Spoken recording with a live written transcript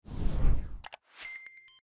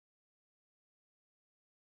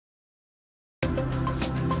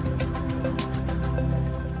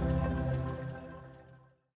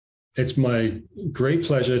It's my great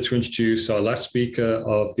pleasure to introduce our last speaker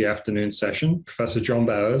of the afternoon session, Professor John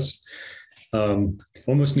Bowers.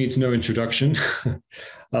 Almost needs no introduction.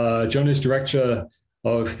 John is director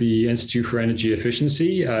of the Institute for Energy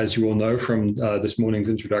Efficiency, as you all know from this morning's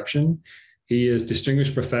introduction. He is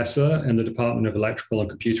distinguished professor in the Department of Electrical and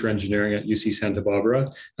Computer Engineering at UC Santa Barbara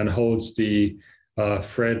and holds the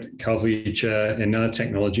Fred Calvi Chair in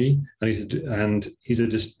Nanotechnology. And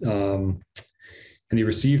he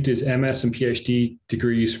received his MS and PhD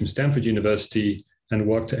degrees from Stanford University and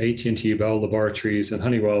worked at AT&T Bell Laboratories and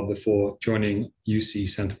Honeywell before joining UC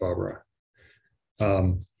Santa Barbara.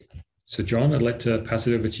 So John, I'd like to pass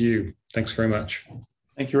it over to you. Thanks very much.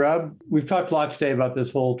 Thank you, Rob. We've talked a lot today about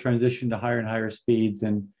this whole transition to higher and higher speeds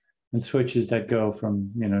and switches that go from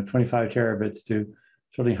 25 terabits to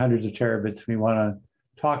certainly hundreds of terabits. We want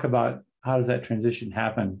to talk about how does that transition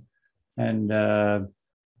happen. And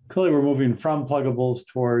clearly, we're moving from pluggables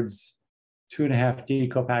towards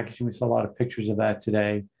 2.5D co-packaging. We saw a lot of pictures of that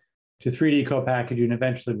today, to 3D co-packaging,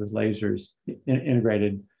 eventually with lasers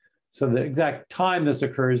integrated. So the exact time this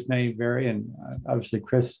occurs may vary, and obviously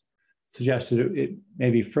Chris suggested it may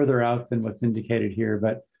be further out than what's indicated here,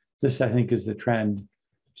 but this, I think, is the trend.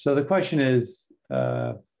 So the question is,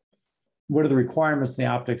 what are the requirements in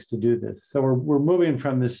the optics to do this? So we're moving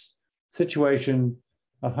from this situation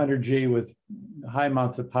of 100G with high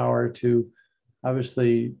amounts of power to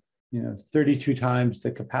obviously 32 times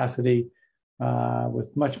the capacity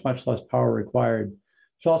with much less power required.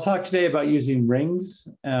 So I'll talk today about using rings,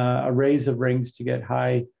 arrays of rings to get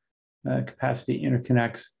high capacity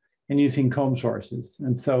interconnects, and using comb sources.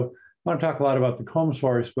 And so I want to talk a lot about the comb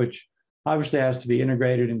source, which obviously has to be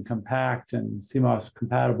integrated and compact and CMOS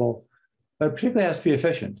compatible, but particularly has to be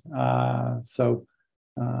efficient.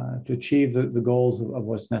 To achieve the goals of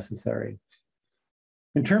what's necessary.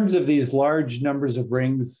 In terms of these large numbers of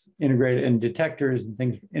rings integrated and detectors and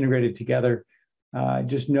things integrated together,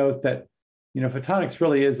 just note that photonics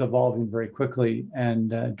really is evolving very quickly,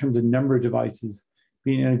 and in terms of number of devices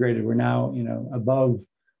being integrated, we're now above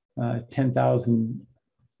 10,000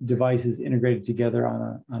 devices integrated together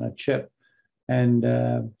on a chip, and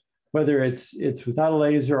whether it's without a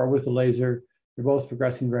laser or with a laser, they're both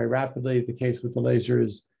progressing very rapidly. The case with the laser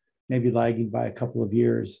is maybe lagging by a couple of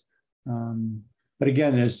years. But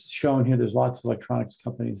again, as shown here, there's lots of electronics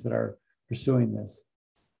companies that are pursuing this.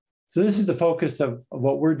 So this is the focus of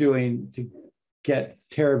what we're doing to get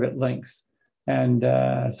terabit links. And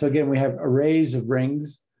so again, we have arrays of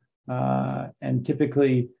rings and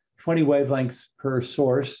typically 20 wavelengths per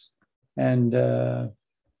source. And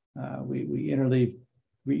we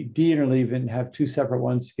de-interleave and have two separate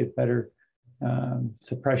ones to get better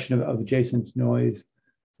suppression of adjacent noise.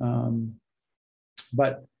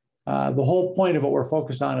 But the whole point of what we're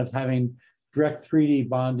focused on is having direct 3D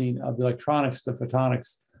bonding of the electronics to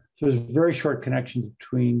photonics. So there's very short connections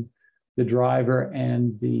between the driver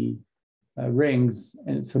and the rings,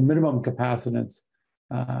 and it's a minimum capacitance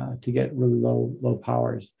to get really low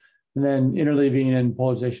powers. And then interleaving and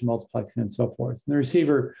polarization multiplexing and so forth. And the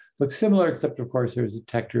receiver looks similar, except of course there's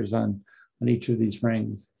detectors on each of these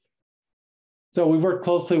rings. So we've worked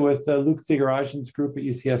closely with Luc Ziegerajzen's group at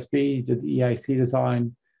UCSB, did the EIC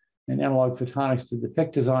design, and Analog Photonics did the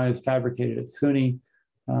PIC design, is fabricated at SUNY.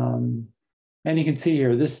 And you can see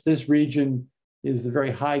here, this region is the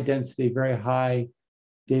very high density, very high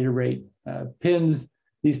data rate pins.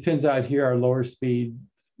 These pins out here are lower speed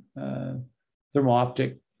thermal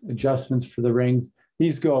optic adjustments for the rings.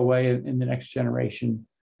 These go away in the next generation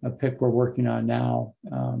of PIC we're working on now.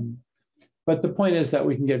 But the point is that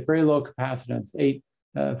we can get very low capacitance, 8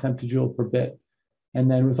 femtojoule per bit. And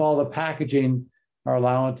then with all the packaging, our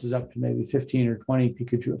allowance is up to maybe 15 or 20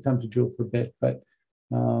 femtojoule per bit. But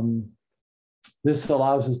this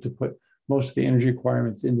allows us to put most of the energy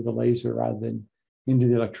requirements into the laser rather than into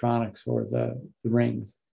the electronics or the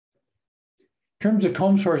rings. In terms of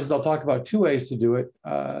comb sources, I'll talk about two ways to do it.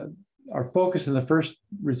 Our focus in the first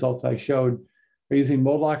results I showed are using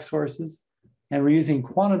mode lock sources. And we're using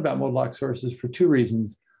quantum dot mode lock sources for two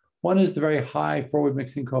reasons. One is the very high forward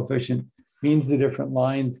mixing coefficient means the different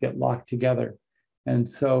lines get locked together. And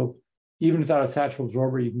so even without a satchel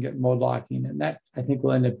absorber, you can get mode locking. And that, I think,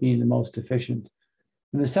 will end up being the most efficient.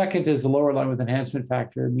 And the second is the lower line with enhancement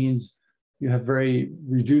factor. It means you have very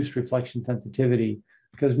reduced reflection sensitivity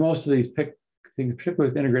because most of these PIC things, particularly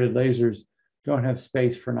with integrated lasers, don't have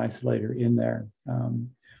space for an isolator in there.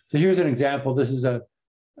 So here's an example. This is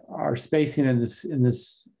our spacing in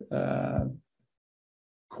this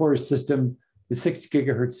core system is 60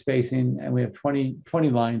 gigahertz spacing, and we have 20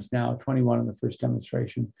 lines now, 21 in the first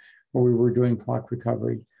demonstration, where we were doing clock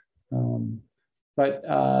recovery. but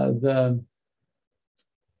the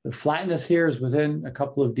flatness here is within a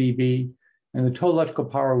couple of dB, and the total electrical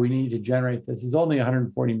power we need to generate this is only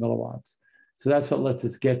 140 milliwatts. So that's what lets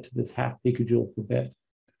us get to this half picojoule per bit.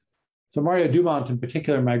 So Mario Dumont in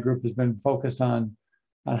particular, my group has been focused on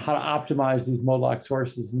how to optimize these mode-locked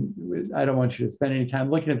sources. And I don't want you to spend any time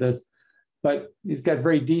looking at this, but he's got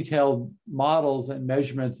very detailed models and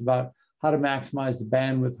measurements about how to maximize the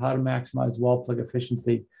bandwidth, how to maximize wall plug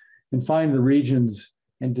efficiency, and find the regions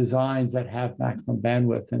and designs that have maximum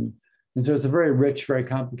bandwidth. And so it's a very rich, very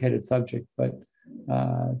complicated subject, but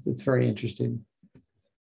it's very interesting.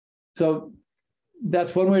 So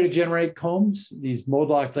that's one way to generate combs, these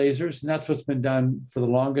mode-locked lasers, and that's what's been done for the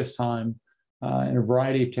longest time in a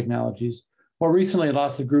variety of technologies. More recently,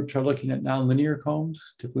 lots of groups are looking at nonlinear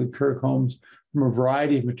combs, typically Kerr combs, from a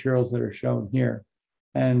variety of materials that are shown here.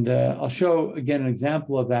 And I'll show, again, an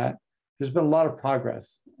example of that. There's been a lot of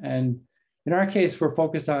progress. And in our case, we're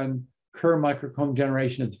focused on Kerr microcomb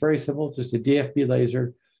generation. It's very simple, just a DFB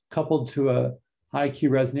laser coupled to a high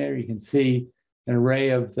Q resonator. You can see an array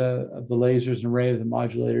of the lasers, an array of the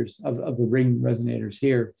modulators, of the ring resonators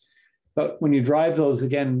here. But when you drive those,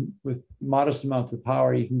 again, with modest amounts of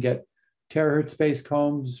power, you can get terahertz-based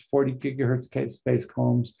combs, 40 gigahertz-based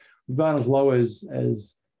combs. We've gone as low as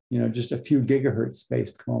just a few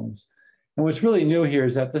gigahertz-based combs. And what's really new here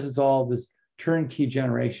is that this is all this turnkey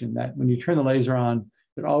generation, that when you turn the laser on,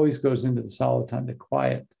 it always goes into the soliton, the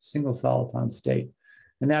quiet single soliton state.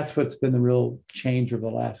 And that's what's been the real change over the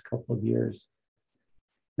last couple of years.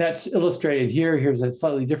 That's illustrated here. Here's a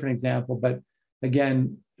slightly different example, but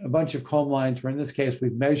again, a bunch of comb lines, where in this case,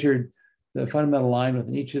 we've measured the fundamental line width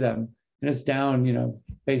in each of them, and it's down,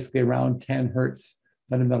 basically around 10 hertz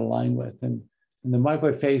fundamental line width. And the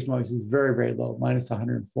microwave phase noise is very, very low, minus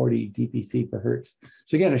 140 dPc per hertz.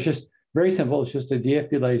 So again, it's just very simple. It's just a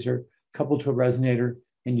DFB laser coupled to a resonator,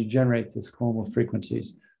 and you generate this comb of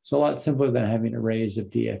frequencies. So a lot simpler than having arrays of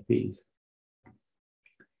DFBs.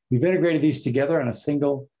 We've integrated these together on a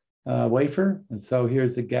single wafer. And so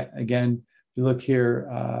here's, again, if you look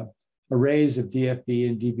here, arrays of DFB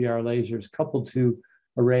and DBR lasers coupled to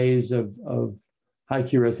arrays of high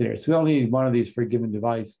Q resonators. So we only need one of these for a given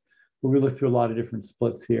device, but we look through a lot of different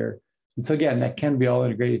splits here. And so again, that can be all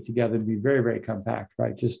integrated together and be very, very compact,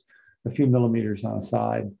 right? Just a few millimeters on a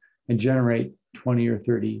side and generate 20 or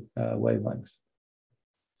 30 wavelengths.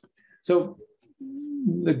 So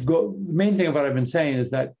the main thing of what I've been saying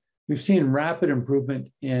is that we've seen rapid improvement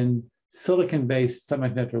in silicon-based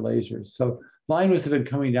semiconductor lasers. So line widths have been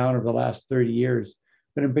coming down over the last 30 years,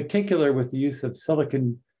 but in particular with the use of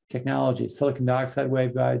silicon technology, silicon dioxide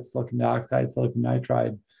waveguides, silicon dioxide, silicon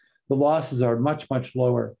nitride, the losses are much, much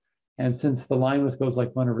lower. And since the line width goes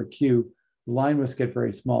like 1 over Q, the line widths get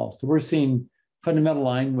very small. So we're seeing fundamental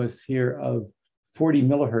line widths here of 40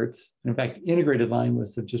 millihertz, and in fact, integrated line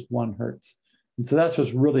widths of just 1 hertz. And so that's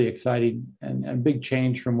what's really exciting and a big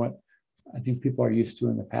change from what I think people are used to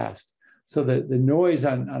in the past. So the noise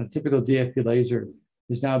on a typical DFB laser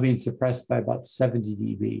is now being suppressed by about 70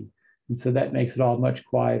 dB. And so that makes it all much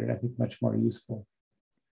quieter and I think much more useful.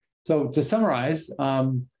 So to summarize,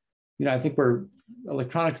 I think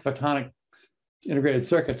electronics, photonics, integrated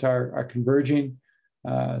circuits are converging,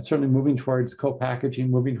 certainly moving towards co-packaging,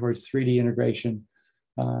 moving towards 3D integration,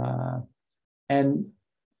 and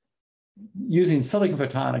using silicon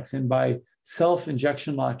photonics, and by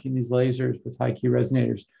self-injection locking these lasers with high Q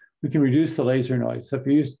resonators, we can reduce the laser noise. So if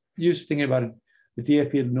you're used to thinking about the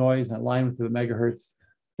DFB noise and a line width of a megahertz,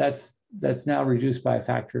 that's now reduced by a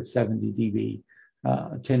factor of 70 dB,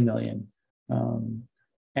 10 million.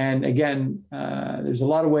 And again, there's a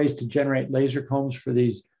lot of ways to generate laser combs for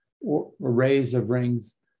these arrays of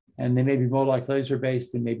rings, and they may be mode-locked laser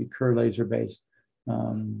based, they may be Kerr laser based,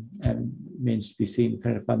 and remains to be seen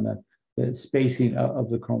depending upon the spacing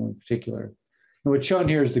of the comb in particular. And what's shown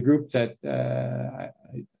here is the group that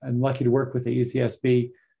I'm lucky to work with at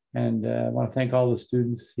UCSB, and I want to thank all the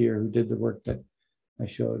students here who did the work that I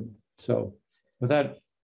showed. So with that,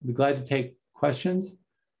 I'd be glad to take questions.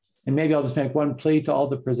 And maybe I'll just make one plea to all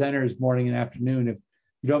the presenters morning and afternoon. If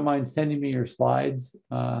you don't mind sending me your slides,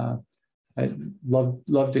 I'd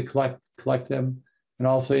love to collect them, and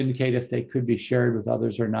also indicate if they could be shared with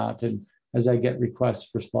others or not. And as I get requests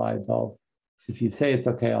for slides, if you say it's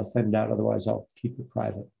okay, I'll send it out. Otherwise, I'll keep it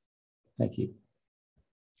private. Thank you.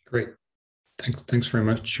 Great. Thanks very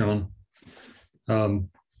much, Sean.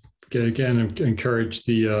 Again, encourage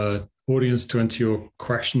the audience to enter your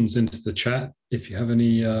questions into the chat. If you have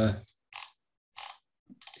anything,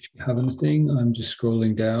 I'm just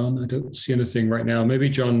scrolling down. I don't see anything right now. Maybe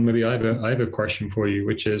John, maybe I have a question for you,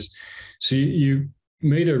 which is, so you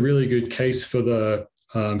made a really good case for the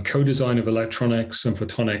co-design of electronics and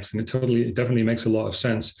photonics, and it definitely makes a lot of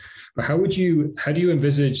sense. But how do you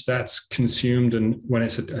envisage that's consumed and when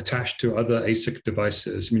it's attached to other ASIC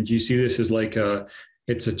devices? I mean, do you see this as like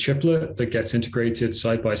it's a chiplet that gets integrated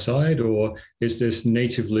side by side, or is this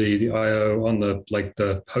natively the I/O on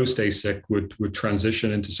the host ASIC would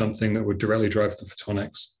transition into something that would directly drive the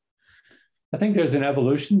photonics? I think there's an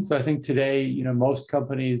evolution. So I think today, most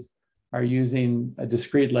companies are using a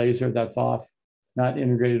discrete laser that's off, not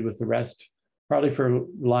integrated with the rest, partly for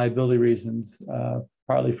reliability reasons,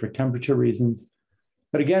 partly for temperature reasons.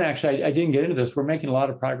 But again, actually, I didn't get into this. We're making a lot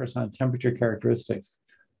of progress on temperature characteristics.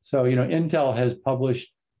 So, Intel has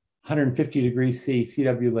published 150 degrees C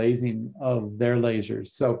CW lasing of their lasers.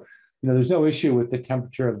 So, there's no issue with the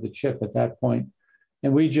temperature of the chip at that point.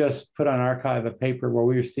 And we just put on arXiv a paper where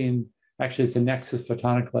we were seeing, actually it's a Nexus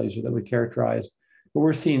photonic laser that we characterized, but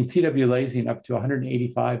we're seeing CW lasing up to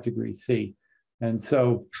 185 degrees C. And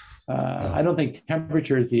so I don't think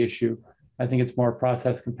temperature is the issue. I think it's more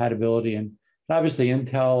process compatibility. And obviously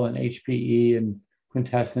Intel and HPE and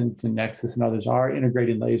Quintessent and Nexus and others are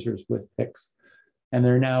integrating lasers with PICs. And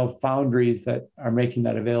there are now foundries that are making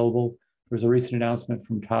that available. There was a recent announcement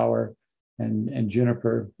from Tower and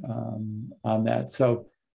Juniper on that. So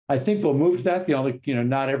I think we'll move to that. The only,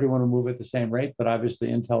 not everyone will move at the same rate, but obviously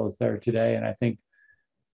Intel is there today. And I think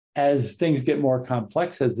as things get more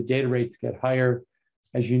complex, as the data rates get higher,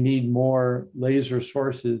 as you need more laser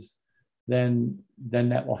sources, then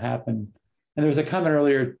that will happen. And there was a comment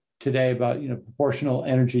earlier today about proportional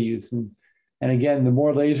energy use. And again, the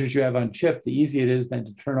more lasers you have on chip, the easier it is then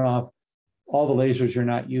to turn off all the lasers you're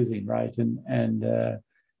not using, right? And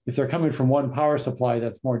if they're coming from one power supply,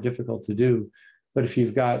 that's more difficult to do. But if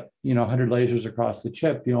you've got 100 lasers across the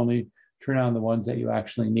chip, you only turn on the ones that you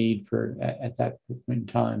actually need for at that point in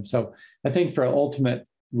time. So I think for ultimate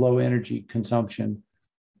low energy consumption,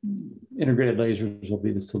 integrated lasers will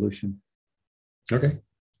be the solution. Okay,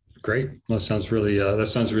 great. Well, that sounds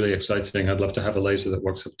really exciting. I'd love to have a laser that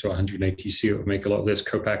works up to 180 C. It would make a lot of this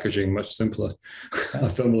co-packaging much simpler. Our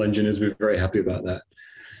thermal engineers would be very happy about that.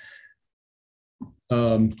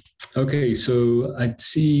 Okay, so I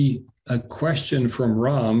see a question from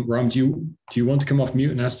Ram. Ram, do you want to come off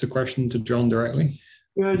mute and ask the question to John directly?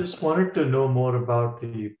 Yeah, I just wanted to know more about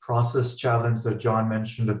the process challenge that John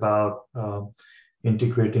mentioned about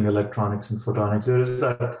integrating electronics and photonics. There is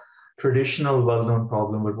that traditional well-known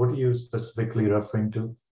problem, but what are you specifically referring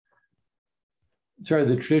to? Sorry,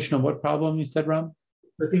 the traditional what problem you said, Ram?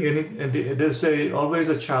 I think there's always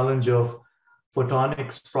a challenge of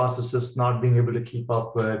photonics processes not being able to keep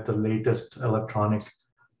up with the latest electronic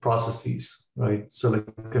processes, right?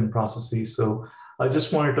 Silicon processes. So I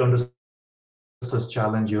just wanted to understand this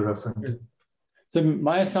challenge you're referring to. So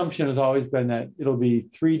my assumption has always been that it'll be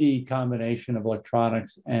 3D combination of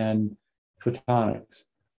electronics and photonics.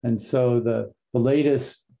 And so the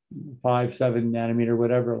latest 5, 7 nanometer,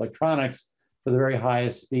 whatever electronics for the very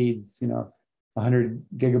highest speeds, 100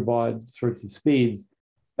 gigabaud sorts of speeds,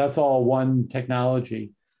 that's all one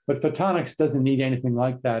technology. But photonics doesn't need anything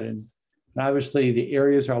like that. And obviously the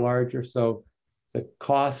areas are larger, so the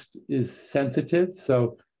cost is sensitive.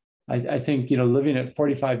 So I think, living at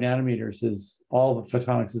 45 nanometers is all the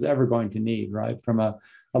photonics is ever going to need, right? From a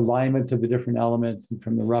alignment of the different elements and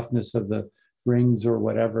from the roughness of the rings or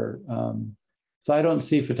whatever. So I don't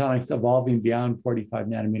see photonics evolving beyond 45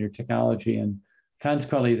 nanometer technology. And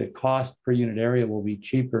consequently, the cost per unit area will be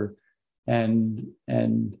cheaper. But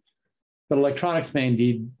electronics may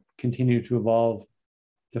indeed continue to evolve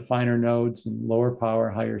to finer nodes and lower power,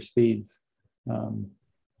 higher speeds.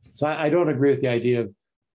 So I don't agree with the idea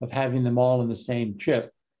of having them all in the same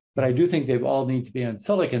chip, but I do think they all need to be on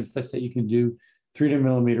silicon such that you can do 300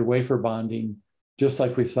 millimeter wafer bonding, just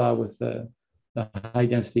like we saw with the high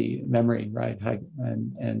density memory, right?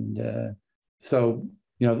 So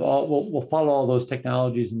we'll follow all those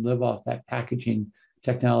technologies and live off that packaging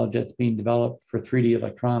technology that's being developed for 3D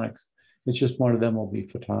electronics. It's just one of them will be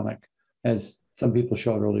photonic, as some people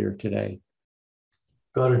showed earlier today.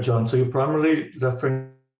 Got it, John. So you're primarily referring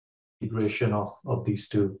to integration of these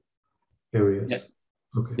two areas. Yes.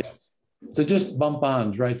 Okay. Yes. So just bump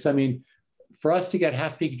ons, right? So I mean, for us to get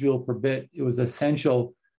half picojoule per bit, it was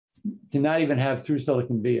essential to not even have through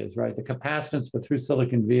silicon vias, right? The capacitance for through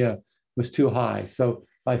silicon via was too high. So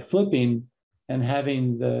by flipping and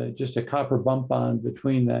having just a copper bump bond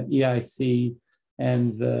between the EIC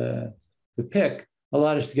and the PIC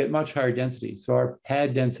allowed us to get much higher density. So our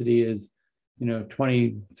pad density is,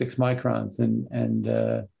 26 microns, and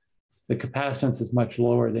the capacitance is much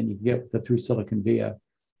lower than you can get with the through silicon via.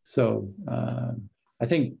 So I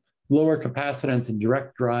think lower capacitance and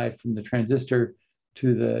direct drive from the transistor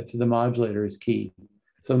to the modulator is key.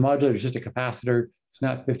 So the modulator is just a capacitor. It's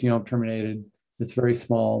not 50 ohm terminated. It's very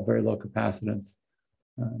small, very low capacitance.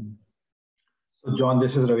 So John,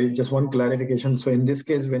 this is Ravi. Just one clarification. So in this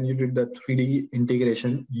case, when you did the 3D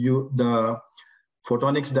integration, the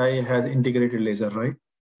photonics die has integrated laser, right?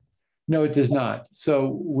 No, it does not.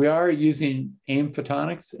 So we are using AIM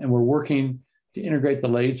Photonics, and we're working to integrate the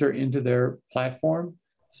laser into their platform.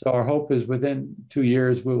 So our hope is within 2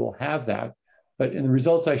 years, we will have that. But in the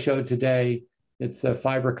results I showed today, it's a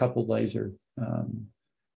fiber coupled laser.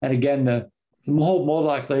 And again, the whole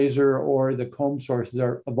Modoc laser or the comb sources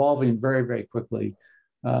are evolving very, very quickly.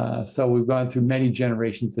 So we've gone through many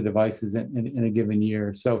generations of devices in a given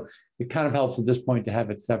year. So it kind of helps at this point to have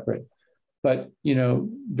it separate. But, you know,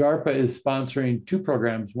 DARPA is sponsoring 2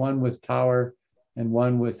 programs, one with Tower and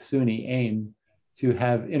one with SUNY AIM, to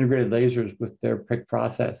have integrated lasers with their PIC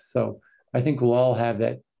process. So I think we'll all have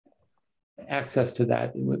that access to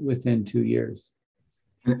that within 2 years.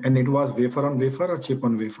 And it was wafer on wafer or chip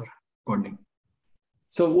on wafer bonding?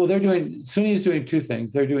 So, well, SUNY is doing 2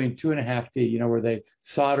 things. They're doing 2.5D, you know, where they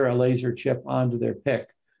solder a laser chip onto their PIC,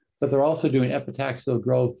 but they're also doing epitaxial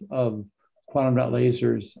growth of quantum dot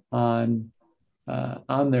lasers on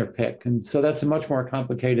their PIC. And so that's a much more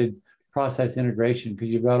complicated process integration because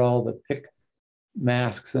you've got all the PIC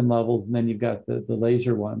masks and levels, and then you've got the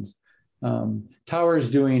laser ones. Tower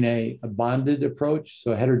is doing a bonded approach,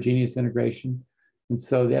 so a heterogeneous integration. And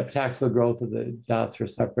so the epitaxial growth of the dots are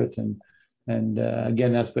separate. And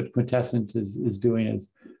again, that's what Quintessent is doing as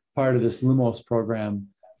part of this LUMOS program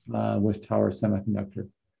with Tower Semiconductor.